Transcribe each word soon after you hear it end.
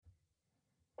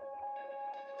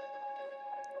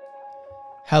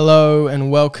Hello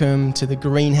and welcome to the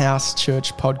Greenhouse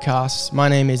Church podcast. My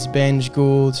name is Benj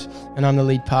Gould and I'm the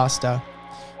lead pastor.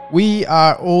 We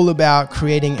are all about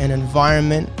creating an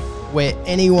environment where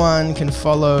anyone can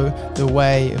follow the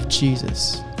way of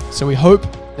Jesus. So we hope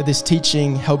that this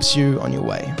teaching helps you on your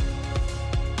way.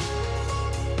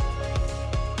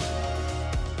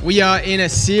 We are in a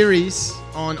series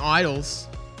on idols,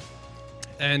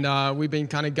 and we've been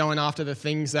kind of going after the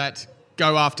things that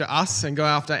go after us and go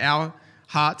after our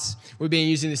hearts. We've been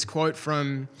using this quote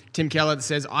from Tim Keller that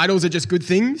says, "Idols are just good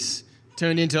things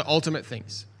turned into ultimate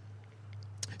things."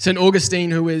 St.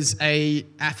 Augustine, who was an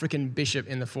African bishop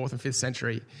in the 4th and 5th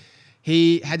century,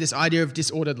 he had this idea of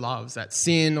disordered loves, that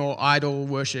sin or idol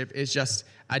worship is just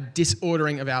a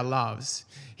disordering of our loves.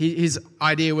 His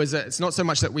idea was that it's not so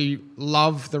much that we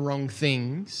love the wrong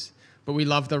things, but we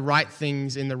love the right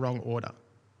things in the wrong order.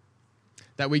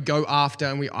 That we go after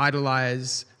and we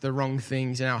idolize the wrong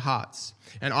things in our hearts.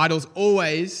 And idols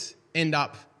always end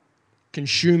up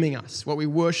consuming us. What we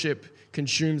worship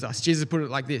consumes us. Jesus put it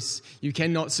like this: you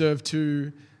cannot serve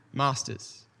two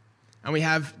masters. And we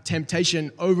have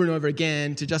temptation over and over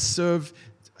again to just serve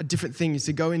different things,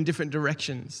 to go in different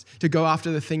directions, to go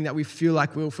after the thing that we feel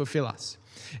like will fulfill us.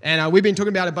 And we've been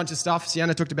talking about a bunch of stuff.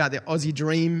 Sienna talked about the Aussie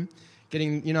dream,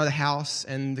 getting, the house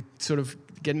and the sort of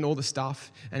getting all the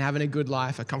stuff and having a good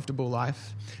life, a comfortable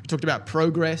life. We talked about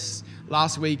progress.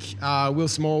 Last week, Will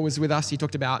Small was with us. He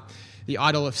talked about the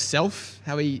idol of self,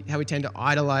 how we tend to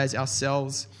idolize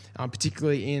ourselves,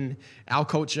 particularly in our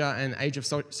culture and age of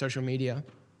social media.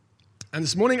 And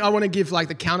this morning, I want to give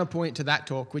the counterpoint to that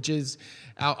talk, which is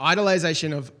our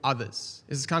idolization of others.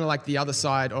 This is kind of like the other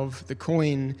side of the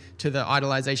coin to the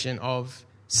idolization of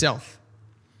self.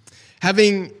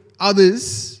 Having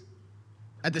others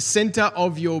at the center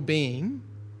of your being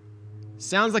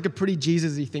sounds like a pretty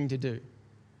Jesus-y thing to do.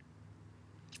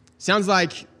 Sounds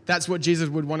like that's what Jesus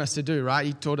would want us to do, right?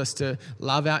 He taught us to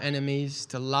love our enemies,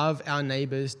 to love our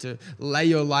neighbors, to lay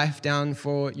your life down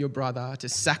for your brother, to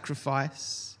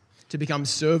sacrifice, to become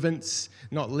servants,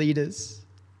 not leaders.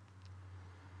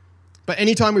 But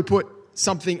anytime we put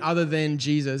something other than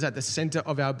Jesus at the center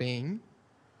of our being,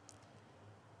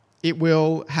 it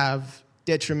will have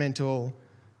detrimental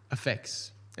effects.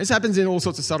 This happens in all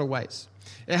sorts of subtle ways.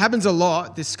 It happens a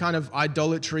lot, this kind of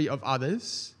idolatry of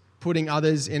others, putting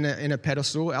others in a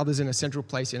pedestal, others in a central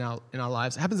place in our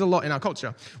lives. It happens a lot in our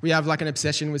culture. We have an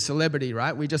obsession with celebrity,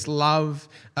 right? We just love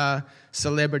a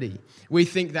celebrity. We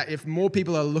think that if more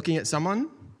people are looking at someone,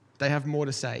 they have more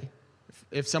to say.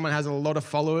 If someone has a lot of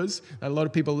followers, a lot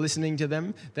of people listening to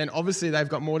them, then obviously they've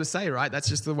got more to say, right? That's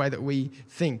just the way that we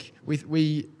think.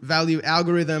 We value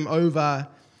algorithm over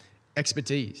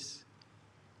expertise.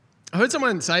 I heard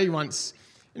someone say once,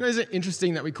 is it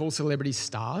interesting that we call celebrities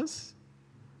stars?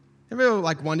 Have you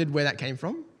ever wondered where that came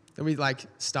from? That we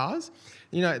stars?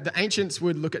 The ancients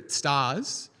would look at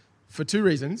stars for two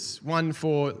reasons. One,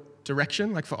 for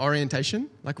direction, for orientation,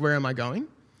 where am I going?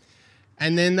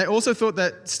 And then they also thought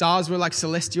that stars were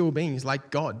celestial beings, like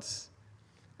gods.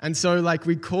 And so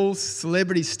we call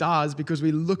celebrity stars because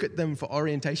we look at them for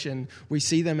orientation. We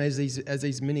see them as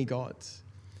these mini gods.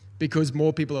 Because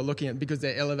more people are looking at them, because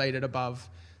they're elevated above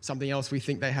something else, we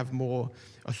think they have more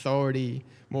authority,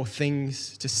 more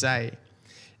things to say.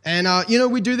 And,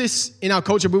 we do this in our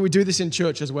culture, but we do this in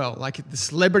church as well. The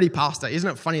celebrity pastor. Isn't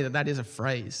it funny that is a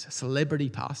phrase, celebrity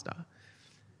pastor?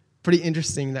 Pretty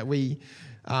interesting that we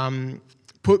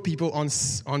put people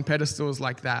on pedestals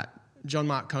like that. John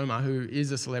Mark Comer, who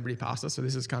is a celebrity pastor, so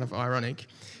this is kind of ironic,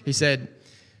 he said,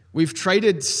 "We've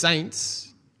traded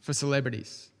saints for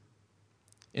celebrities."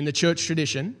 In the church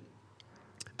tradition,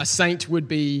 a saint would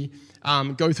be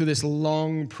go through this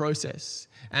long process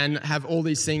and have all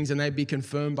these things, and they'd be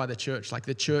confirmed by the church.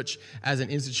 The church as an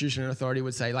institution and authority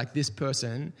would say, this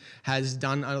person has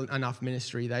done enough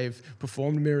ministry. They've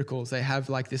performed miracles. They have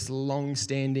this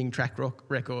long-standing track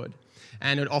record.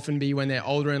 And it would often be when they're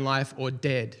older in life or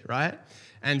dead, right?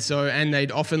 And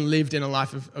they'd often lived in a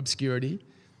life of obscurity.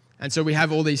 And so we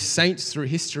have all these saints through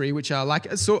history, which are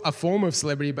a form of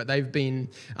celebrity, but they've been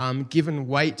given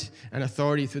weight and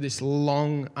authority through this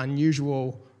long,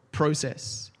 unusual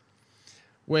process.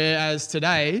 Whereas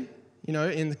today,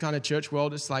 in the kind of church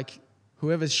world, it's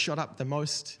whoever's shot up the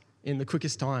most in the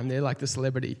quickest time, they're the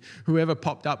celebrity. Whoever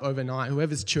popped up overnight,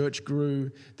 whoever's church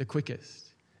grew the quickest.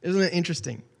 Isn't it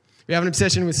interesting? We have an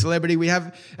obsession with celebrity. We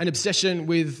have an obsession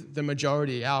with the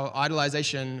majority. Our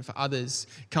idolization for others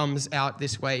comes out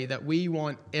this way, that we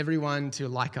want everyone to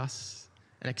like us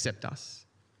and accept us.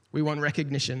 We want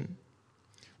recognition.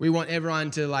 We want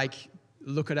everyone to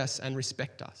look at us and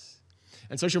respect us.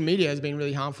 And social media has been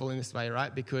really harmful in this way,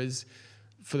 right? Because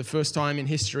for the first time in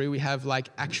history, we have like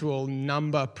actual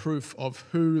number proof of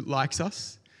who likes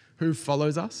us, who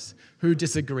follows us, who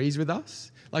disagrees with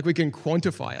us. Like we can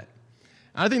quantify it.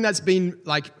 And I think that's been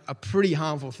like a pretty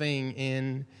harmful thing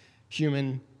in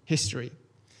human history.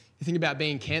 You think about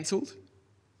being cancelled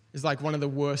is like one of the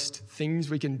worst things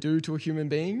we can do to a human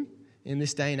being in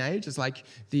this day and age. It's like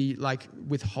the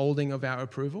withholding of our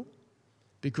approval,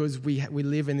 because we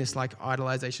live in this like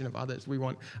idolization of others. We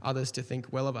want others to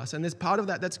think well of us. And there's part of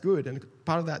that that's good, and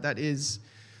part of that is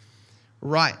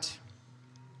right.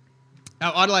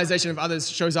 Our idolization of others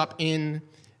shows up in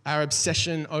our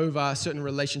obsession over certain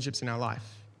relationships in our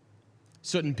life.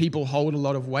 Certain people hold a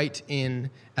lot of weight in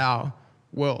our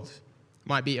world. It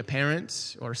might be a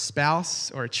parent or a spouse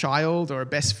or a child or a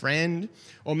best friend,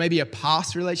 or maybe a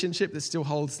past relationship that still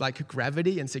holds like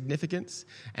gravity and significance,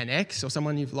 an ex or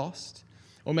someone you've lost.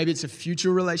 Or maybe it's a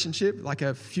future relationship, like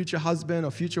a future husband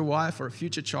or future wife or a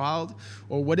future child,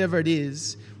 or whatever it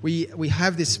is. We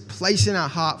have this place in our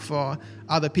heart for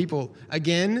other people.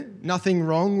 Again, nothing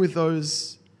wrong with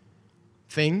those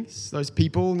things, those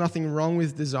people, nothing wrong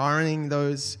with desiring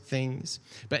those things.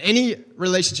 But any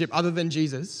relationship other than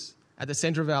Jesus at the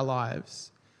center of our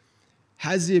lives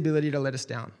has the ability to let us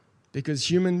down, because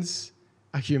humans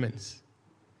are humans.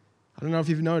 I don't know if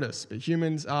you've noticed, but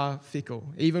humans are fickle.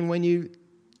 Even when you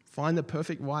find the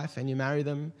perfect wife and you marry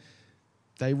them,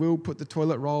 they will put the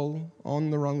toilet roll on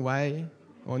the wrong way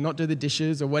or not do the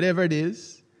dishes or whatever it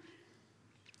is.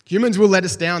 Humans will let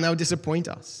us down. They'll disappoint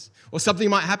us. Or something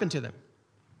might happen to them.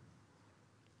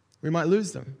 We might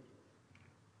lose them.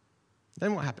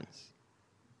 Then what happens?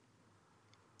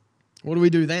 What do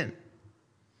we do then?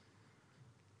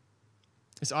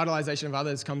 This idolization of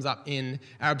others comes up in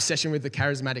our obsession with the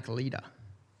charismatic leader.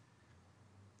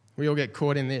 We all get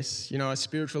caught in this, a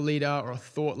spiritual leader or a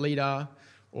thought leader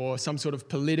or some sort of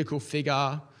political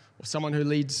figure or someone who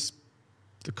leads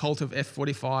the cult of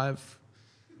F45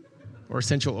 or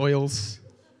essential oils.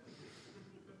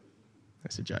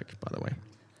 That's a joke, by the way.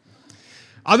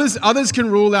 Others can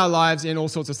rule our lives in all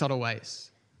sorts of subtle ways.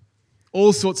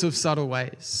 All sorts of subtle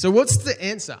ways. So what's the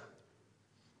answer?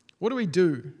 What do we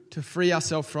do to free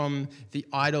ourselves from the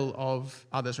idol of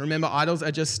others? Remember, idols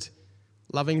are just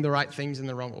loving the right things in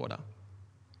the wrong order.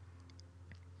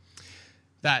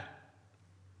 That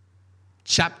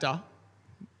chapter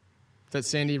that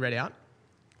Sandy read out,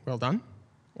 well done.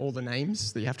 All the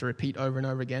names that you have to repeat over and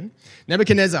over again.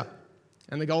 Nebuchadnezzar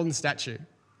and the golden statue.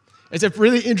 It's a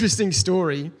really interesting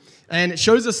story, and it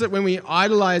shows us that when we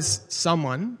idolize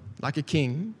someone, like a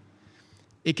king,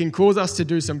 it can cause us to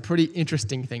do some pretty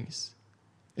interesting things.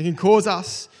 It can cause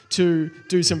us to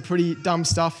do some pretty dumb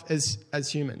stuff as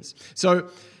humans. So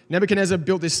Nebuchadnezzar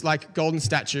built this like golden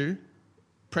statue,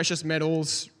 precious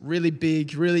metals, really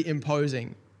big, really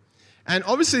imposing. And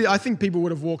obviously I think people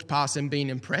would have walked past and been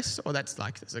impressed. Oh, that's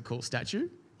a cool statue.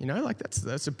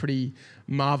 That's a pretty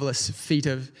marvelous feat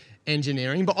of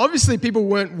engineering. But obviously people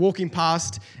weren't walking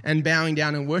past and bowing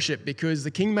down in worship, because the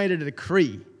king made it a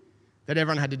decree that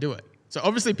everyone had to do it. So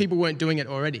obviously people weren't doing it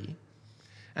already.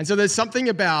 And so there's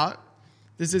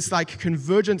this like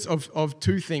convergence of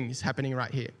two things happening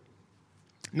right here.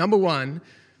 Number one,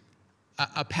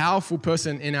 a powerful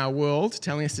person in our world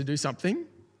telling us to do something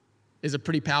is a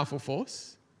pretty powerful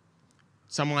force.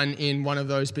 Someone in one of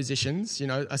those positions,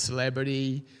 a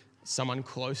celebrity, someone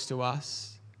close to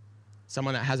us,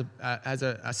 someone that has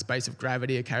a space of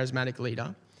gravity, a charismatic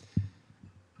leader.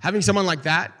 Having someone like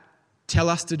that tell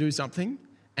us to do something,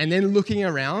 and then looking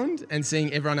around and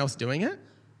seeing everyone else doing it,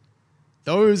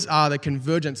 those are the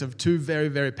convergence of two very,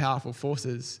 very powerful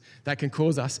forces that can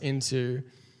cause us into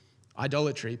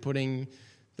idolatry, putting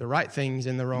the right things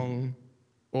in the wrong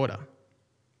order.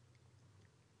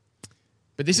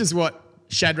 But this is what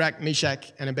Shadrach,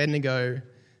 Meshach, and Abednego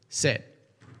said.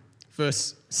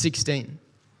 Verse 16.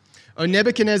 O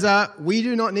Nebuchadnezzar, we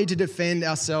do not need to defend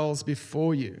ourselves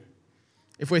before you.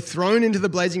 If we're thrown into the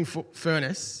blazing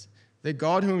furnace, the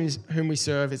God whom we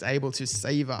serve is able to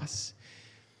save us.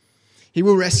 He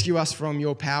will rescue us from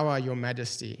your power, your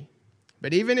majesty.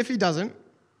 But even if he doesn't,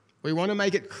 we want to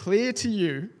make it clear to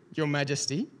you, your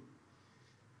majesty,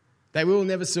 that we will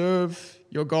never serve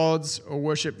your gods or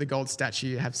worship the gold statue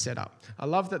you have set up. I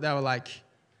love that they were like,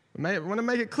 we want to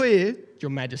make it clear,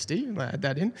 your majesty. I'll add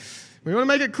that in. We want to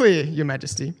make it clear, your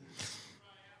majesty.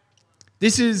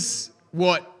 This is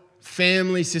what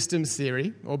family systems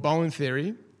theory, or Bowen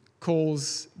theory,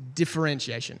 calls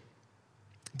differentiation.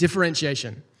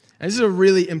 Differentiation. And this is a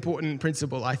really important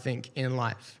principle, I think, in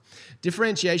life.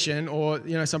 Differentiation, or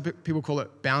some people call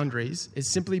it boundaries, is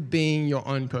simply being your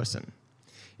own person.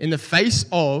 In the face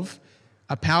of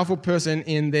a powerful person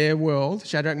in their world,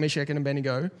 Shadrach, Meshach, and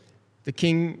Abednego, the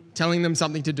king telling them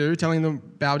something to do, telling them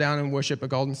bow down and worship a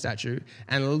golden statue,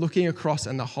 and looking across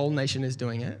and the whole nation is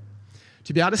doing it,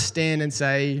 to be able to stand and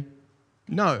say,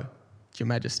 no, Your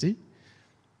Majesty,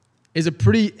 is a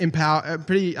pretty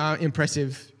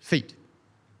impressive feat.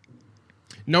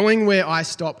 Knowing where I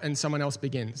stop and someone else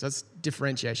begins, that's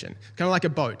differentiation. Kind of like a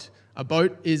boat. A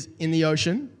boat is in the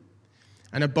ocean,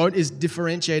 and a boat is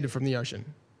differentiated from the ocean,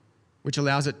 which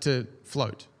allows it to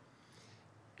float.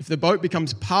 If the boat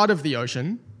becomes part of the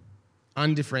ocean,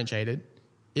 undifferentiated,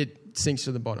 it sinks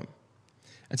to the bottom.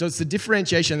 And so it's the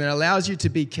differentiation that allows you to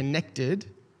be connected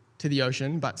to the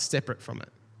ocean, but separate from it.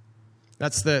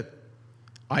 That's the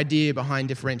idea behind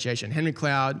differentiation. Henry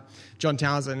Cloud, John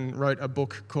Townsend wrote a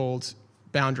book called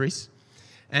Boundaries.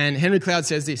 And Henry Cloud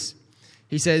says this.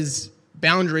 He says,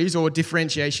 boundaries or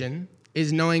differentiation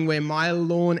is knowing where my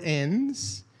lawn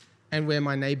ends and where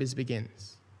my neighbour's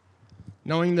begins.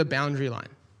 Knowing the boundary line.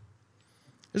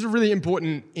 This is really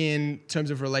important in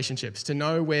terms of relationships, to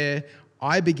know where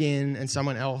I begin and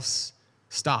someone else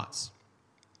starts.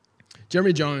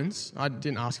 Jeremy Jones, I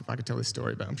didn't ask if I could tell this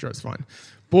story, but I'm sure it's fine,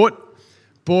 bought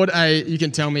a, you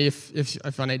can tell me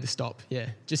if I need to stop, yeah,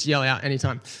 just yell out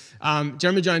anytime.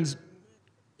 Jeremy Jones,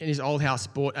 in his old house,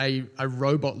 bought a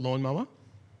robot lawnmower,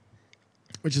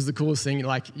 which is the coolest thing.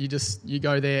 Like, you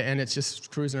go there and it's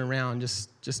just cruising around,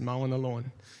 just mowing the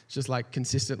lawn. It's just like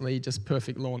consistently, just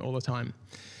perfect lawn all the time.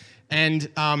 And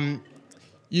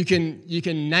you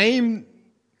can name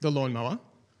the lawnmower.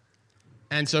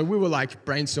 And so we were like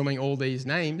brainstorming all these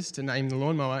names to name the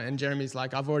lawnmower, and Jeremy's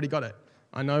like, I've already got it.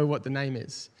 I know what the name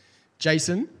is.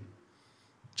 Jason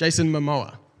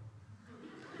Momoa.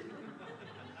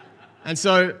 And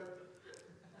so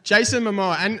Jason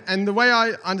Momoa, and the way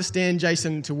I understand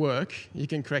Jason to work, you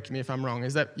can correct me if I'm wrong,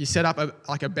 is that you set up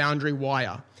a boundary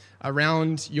wire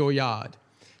around your yard.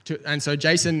 And so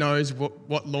Jason knows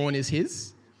what lawn is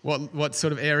his, what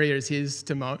sort of area is his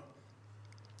to mow.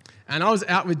 And I was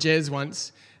out with Jez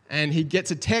once, and he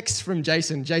gets a text from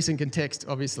Jason. Jason can text,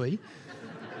 obviously.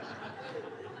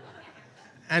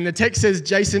 And the text says,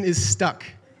 Jason is stuck.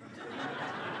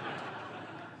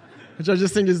 Which I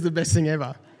just think is the best thing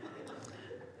ever.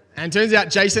 And turns out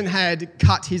Jason had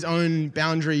cut his own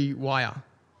boundary wire.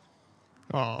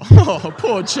 Oh,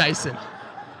 poor Jason.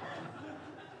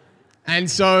 And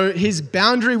so his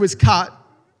boundary was cut,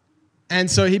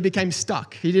 and so he became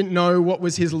stuck. He didn't know what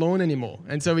was his lawn anymore,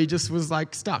 and so he just was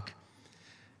like stuck.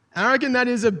 And I reckon that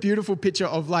is a beautiful picture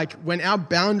of like when our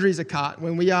boundaries are cut,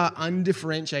 when we are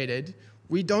undifferentiated,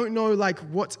 we don't know like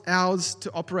what's ours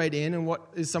to operate in and what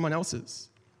is someone else's.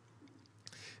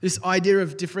 This idea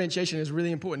of differentiation is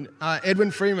really important.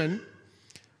 Edwin Freeman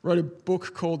wrote a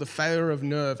book called The Failure of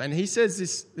Nerve, and he says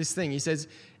this thing. He says,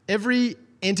 every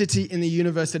entity in the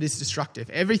universe that is destructive,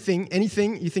 anything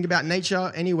you think about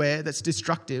nature, anywhere that's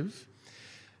destructive,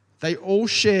 they all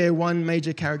share one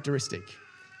major characteristic,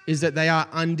 is that they are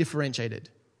undifferentiated.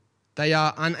 They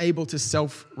are unable to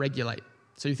self-regulate.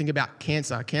 So you think about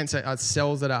cancer. Cancer are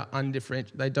cells that are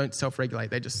undifferentiated. They don't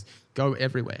self-regulate. They just go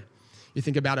everywhere. You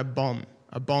think about a bomb.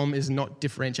 A bomb is not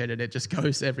differentiated. It just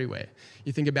goes everywhere.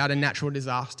 You think about a natural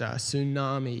disaster, a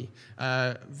tsunami,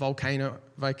 a volcano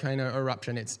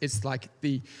eruption. It's like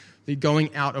the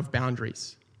going out of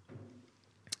boundaries.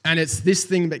 And it's this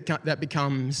thing that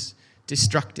becomes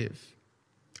destructive.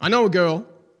 I know a girl,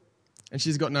 and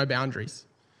she's got no boundaries.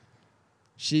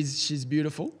 She's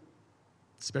beautiful,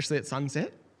 especially at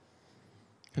sunset.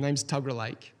 Her name's Tuggerah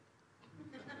Lake.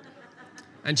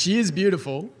 And she is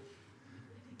beautiful.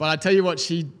 But I tell you what,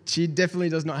 she definitely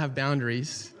does not have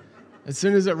boundaries. As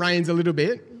soon as it rains a little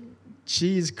bit,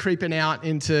 she's creeping out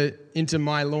into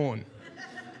my lawn.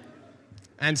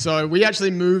 And so we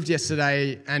actually moved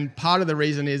yesterday, and part of the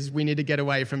reason is we need to get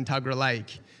away from Tuggerah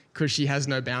Lake because she has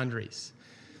no boundaries.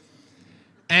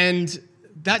 And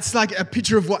that's like a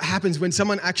picture of what happens when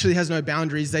someone actually has no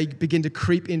boundaries. They begin to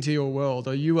creep into your world,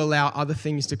 or you allow other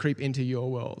things to creep into your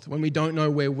world when we don't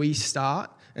know where we start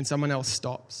and someone else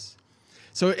stops.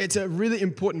 So it's a really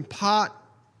important part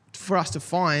for us to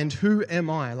find, who am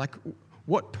I? Like,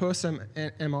 what person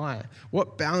am I?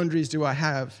 What boundaries do I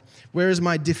have? Where is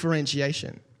my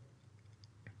differentiation?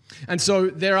 And so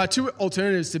there are two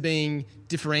alternatives to being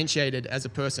differentiated as a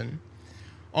person.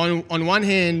 On one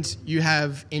hand, you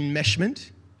have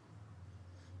enmeshment.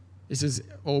 This is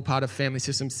all part of family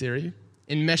systems theory.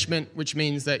 Enmeshment, which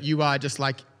means that you're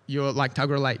like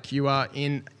Tuggerah Lake. You are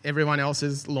in everyone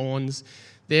else's lawns.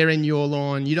 They're in your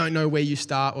lawn. You don't know where you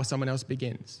start or someone else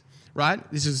begins, right?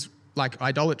 This is like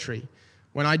idolatry.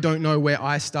 when I don't know where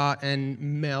I start and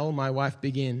Mel, my wife,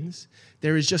 begins,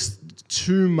 there is just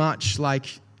too much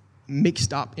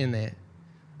mixed up in there.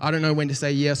 I don't know when to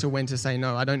say yes or when to say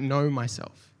no. I don't know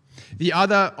myself. The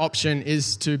other option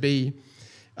is to be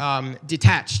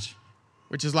detached,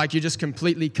 which is like you're just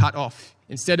completely cut off.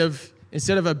 Instead of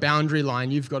a boundary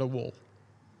line, you've got a wall.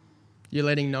 You're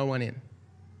letting no one in.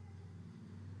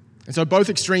 And so both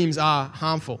extremes are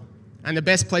harmful. And the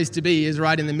best place to be is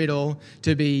right in the middle,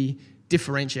 to be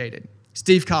differentiated.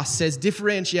 Steve Cuss says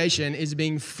differentiation is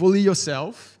being fully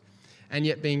yourself and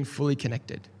yet being fully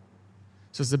connected.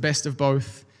 So it's the best of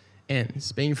both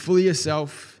ends, being fully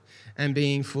yourself and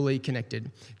being fully connected.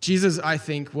 Jesus, I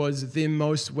think, was the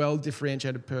most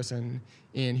well-differentiated person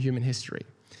in human history.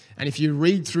 And if you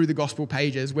read through the gospel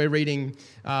pages, we're reading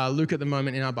Luke at the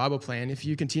moment in our Bible plan. If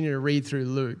you continue to read through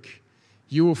Luke,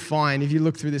 you will find, if you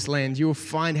look through this lens, you will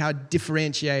find how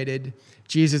differentiated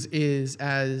Jesus is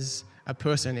as a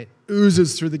person. It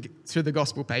oozes through the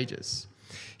gospel pages.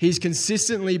 He's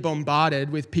consistently bombarded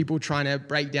with people trying to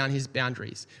break down his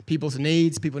boundaries. People's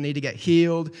needs, people need to get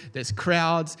healed. There's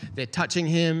crowds, they're touching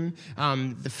him.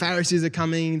 The Pharisees are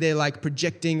coming, they're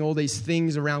projecting all these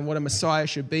things around what a Messiah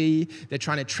should be. They're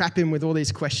trying to trap him with all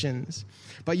these questions.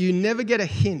 But you never get a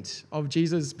hint of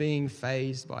Jesus being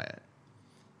fazed by it.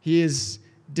 He is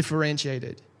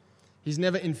differentiated. He's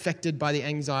never infected by the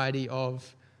anxiety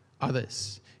of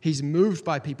others. He's moved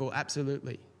by people,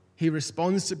 absolutely. He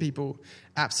responds to people,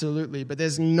 absolutely. But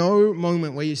there's no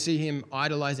moment where you see him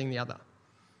idolizing the other.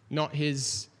 Not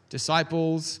his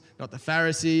disciples, not the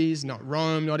Pharisees, not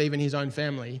Rome, not even his own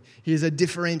family. He is a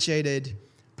differentiated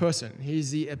person. He's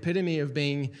the epitome of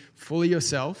being fully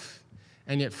yourself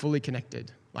and yet fully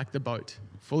connected, like the boat.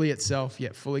 Fully itself,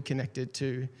 yet fully connected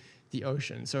to the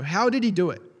ocean. So how did he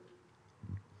do it?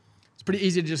 It's pretty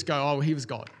easy to just go, oh, he was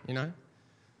God, There's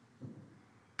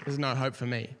no hope for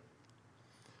me.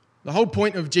 The whole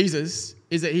point of Jesus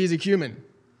is that he's a human.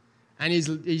 And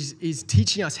he's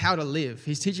teaching us how to live.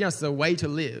 He's teaching us the way to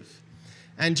live.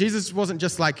 And Jesus wasn't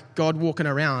just like God walking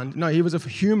around. No, he was a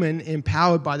human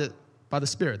empowered by the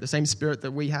Spirit, the same Spirit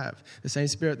that we have. The same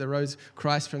Spirit that rose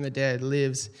Christ from the dead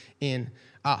lives in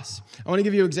us. I want to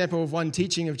give you an example of one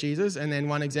teaching of Jesus and then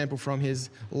one example from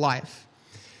his life.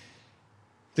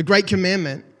 The Great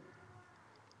Commandment,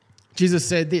 Jesus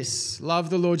said this: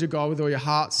 love the Lord your God with all your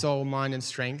heart, soul, mind, and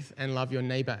strength, and love your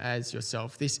neighbor as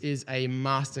yourself. This is a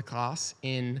masterclass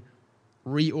in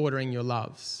reordering your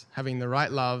loves, having the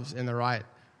right loves in the right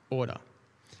order.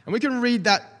 And we can read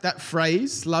that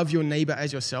phrase, love your neighbor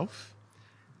as yourself,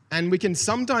 and we can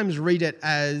sometimes read it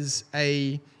as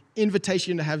an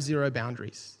invitation to have zero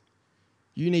boundaries.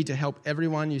 You need to help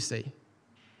everyone you see.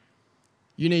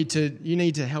 You need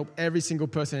to help every single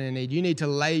person in need. You need to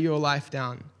lay your life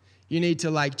down. You need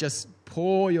to just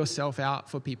pour yourself out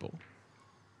for people.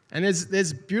 And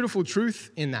there's beautiful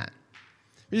truth in that.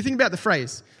 When you think about the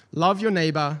phrase, love your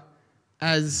neighbor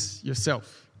as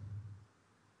yourself.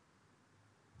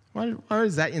 Why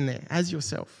is that in there? As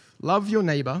yourself. Love your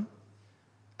neighbor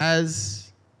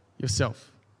as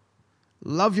yourself.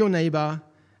 Love your neighbor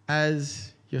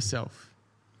as yourself.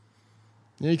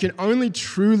 You can only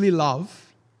truly love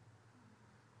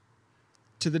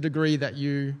to the degree that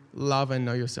you love and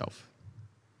know yourself.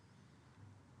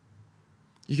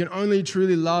 You can only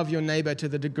truly love your neighbor to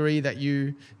the degree that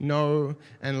you know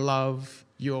and love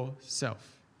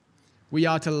yourself. We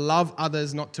are to love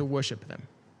others, not to worship them.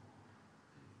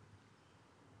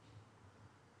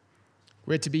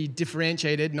 We're to be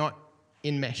differentiated, not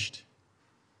enmeshed.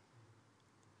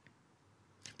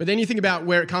 But then you think about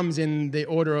where it comes in the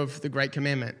order of the Great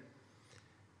Commandment.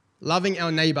 Loving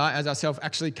our neighbor as ourselves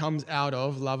actually comes out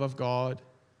of love of God.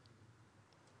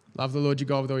 Love the Lord your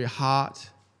God with all your heart,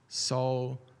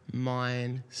 soul,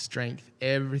 mind, strength,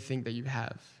 everything that you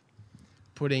have.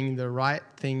 Putting the right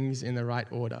things in the right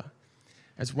order.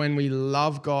 It's when we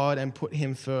love God and put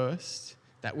him first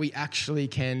that we actually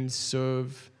can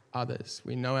serve others.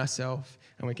 We know ourselves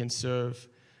and we can serve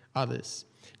others.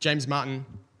 James Martin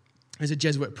is a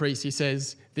Jesuit priest. He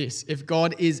says this: if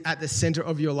God is at the center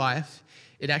of your life,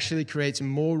 it actually creates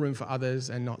more room for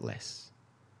others and not less.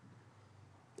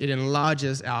 It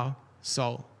enlarges our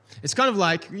soul. It's kind of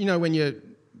like, when you're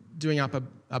doing up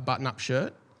a button-up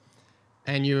shirt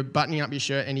and you're buttoning up your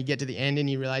shirt and you get to the end and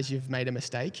you realize you've made a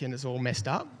mistake and it's all messed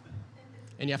up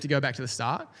and you have to go back to the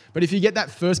start. But if you get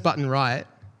that first button right,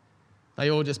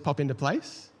 they all just pop into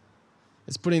place.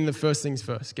 It's putting the first things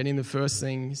first, getting the first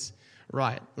things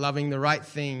right, loving the right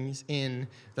things in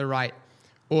the right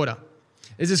order.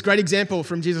 There's this great example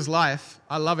from Jesus' life.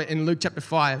 I love it. In Luke chapter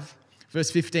 5,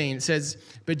 verse 15, it says,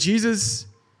 but Jesus,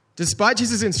 despite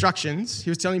Jesus' instructions, he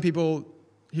was telling people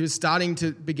he was starting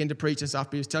to begin to preach and stuff,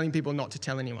 but he was telling people not to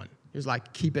tell anyone. He was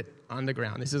like, keep it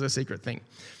underground. This is a secret thing.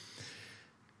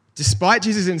 Despite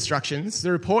Jesus' instructions,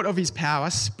 the report of his power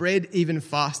spread even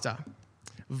faster.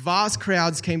 Vast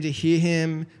crowds came to hear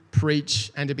him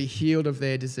preach and to be healed of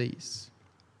their disease.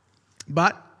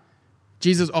 But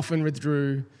Jesus often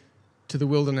withdrew to the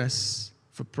wilderness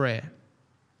for prayer.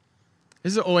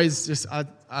 This is always just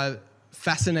a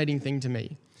fascinating thing to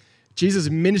me. Jesus'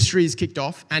 ministry is kicked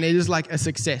off, and it is like a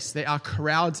success. There are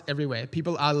crowds everywhere.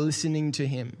 People are listening to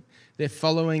him. They're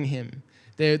following him.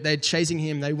 They're chasing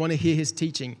him. They want to hear his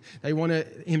teaching. They want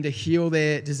him to heal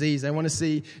their disease. They want to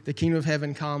see the kingdom of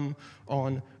heaven come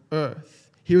on earth.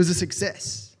 He was a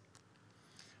success.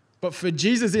 But for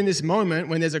Jesus in this moment,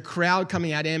 when there's a crowd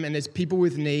coming at him and there's people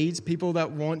with needs, people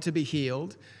that want to be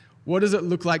healed, what does it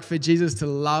look like for Jesus to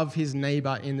love his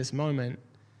neighbor in this moment?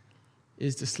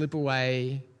 Is to slip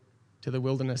away to the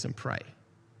wilderness and pray.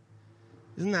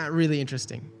 Isn't that really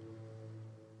interesting?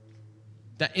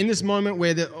 That in this moment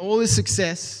where all is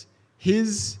success,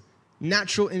 his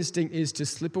natural instinct is to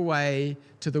slip away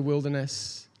to the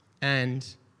wilderness and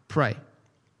pray.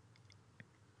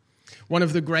 One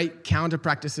of the great counter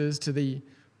practices to the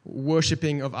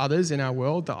worshipping of others in our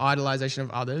world, the idolization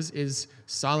of others, is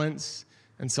silence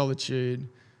and solitude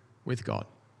with God.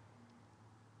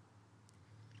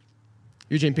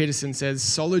 Eugene Peterson says,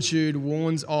 solitude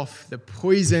warns off the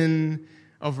poison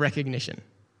of recognition.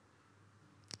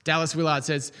 Dallas Willard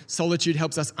says, solitude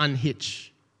helps us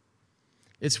unhitch.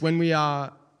 It's when we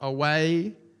are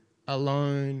away,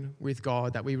 alone with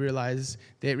God, that we realize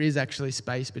there is actually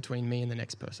space between me and the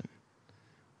next person.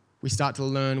 We start to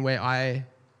learn where I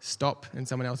stop and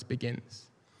someone else begins.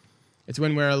 It's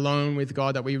when we're alone with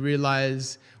God that we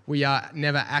realize we are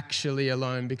never actually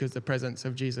alone because the presence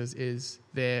of Jesus is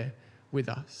there with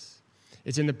us.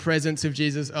 It's in the presence of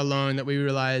Jesus alone that we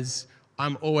realize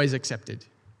I'm always accepted,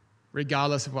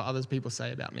 regardless of what other people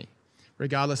say about me,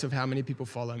 regardless of how many people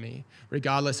follow me,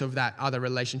 regardless of that other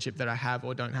relationship that I have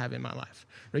or don't have in my life,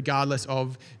 regardless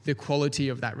of the quality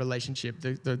of that relationship,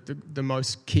 the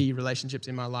most key relationships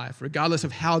in my life, regardless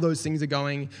of how those things are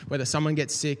going, whether someone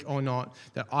gets sick or not,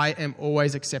 that I am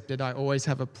always accepted, I always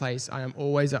have a place, I am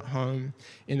always at home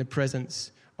in the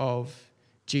presence of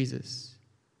Jesus.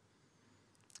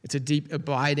 It's a deep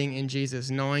abiding in Jesus,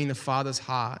 knowing the Father's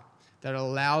heart that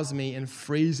allows me and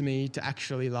frees me to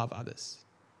actually love others.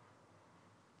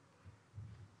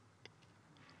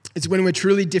 It's when we're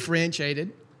truly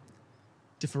differentiated,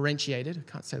 I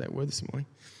can't say that word this morning.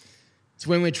 It's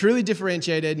when we're truly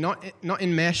differentiated, not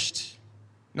enmeshed,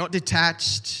 not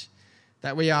detached,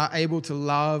 that we are able to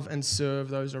love and serve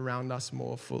those around us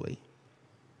more fully.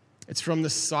 It's from the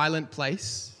silent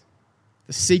place,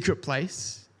 the secret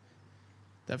place,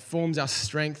 that forms our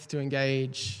strength to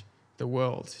engage the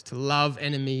world, to love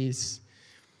enemies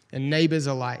and neighbors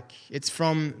alike. It's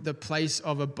from the place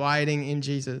of abiding in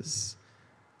Jesus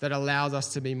that allows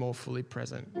us to be more fully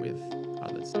present with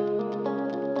others.